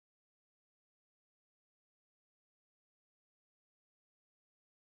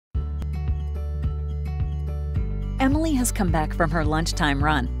Emily has come back from her lunchtime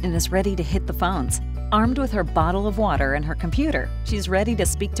run and is ready to hit the phones. Armed with her bottle of water and her computer, she's ready to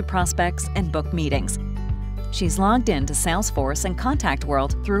speak to prospects and book meetings. She's logged into Salesforce and Contact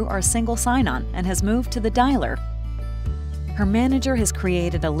World through our single sign-on and has moved to the dialer. Her manager has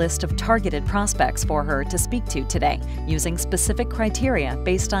created a list of targeted prospects for her to speak to today, using specific criteria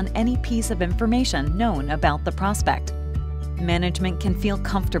based on any piece of information known about the prospect. Management can feel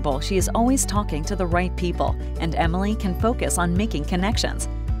comfortable she is always talking to the right people, and Emily can focus on making connections.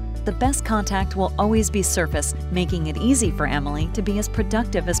 The best contact will always be surface, making it easy for Emily to be as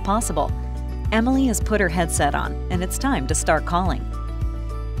productive as possible. Emily has put her headset on, and it's time to start calling.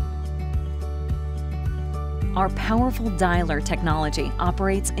 Our powerful dialer technology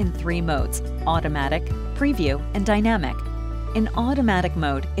operates in 3 modes: automatic, preview, and dynamic. In automatic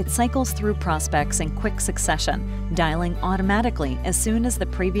mode, it cycles through prospects in quick succession, dialing automatically as soon as the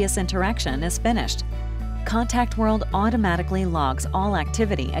previous interaction is finished. Contact World automatically logs all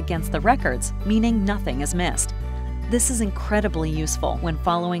activity against the records, meaning nothing is missed. This is incredibly useful when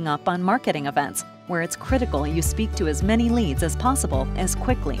following up on marketing events, where it's critical you speak to as many leads as possible as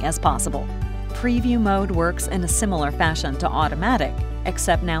quickly as possible. Preview mode works in a similar fashion to automatic,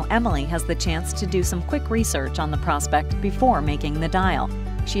 except now Emily has the chance to do some quick research on the prospect before making the dial.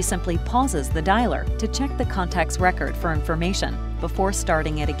 She simply pauses the dialer to check the contact's record for information before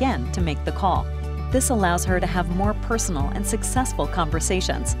starting it again to make the call. This allows her to have more personal and successful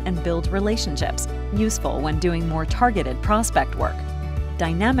conversations and build relationships, useful when doing more targeted prospect work.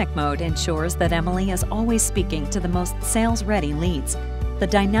 Dynamic mode ensures that Emily is always speaking to the most sales-ready leads. The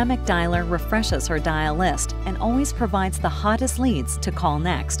dynamic dialer refreshes her dial list and always provides the hottest leads to call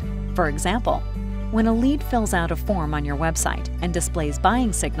next. For example, when a lead fills out a form on your website and displays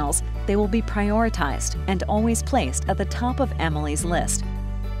buying signals, they will be prioritized and always placed at the top of Emily's list.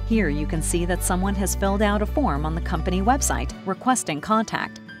 Here you can see that someone has filled out a form on the company website requesting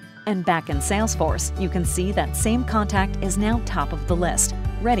contact. And back in Salesforce, you can see that same contact is now top of the list,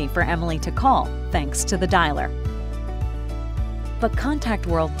 ready for Emily to call thanks to the dialer. But Contact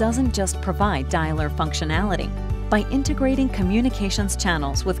World doesn't just provide dialer functionality. By integrating communications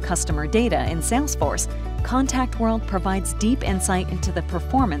channels with customer data in Salesforce, Contact World provides deep insight into the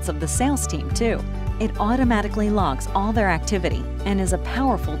performance of the sales team too. It automatically logs all their activity and is a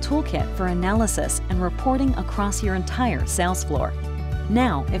powerful toolkit for analysis and reporting across your entire sales floor.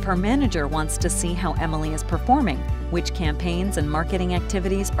 Now, if her manager wants to see how Emily is performing, which campaigns and marketing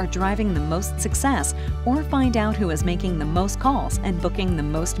activities are driving the most success, or find out who is making the most calls and booking the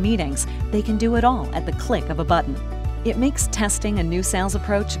most meetings, they can do it all at the click of a button. It makes testing a new sales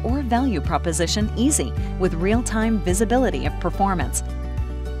approach or value proposition easy with real-time visibility of performance.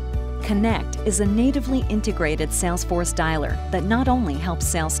 Connect is a natively integrated Salesforce dialer that not only helps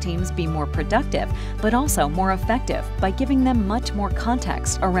sales teams be more productive, but also more effective by giving them much more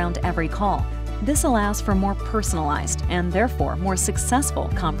context around every call. This allows for more personalized and therefore more successful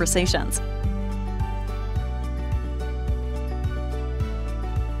conversations.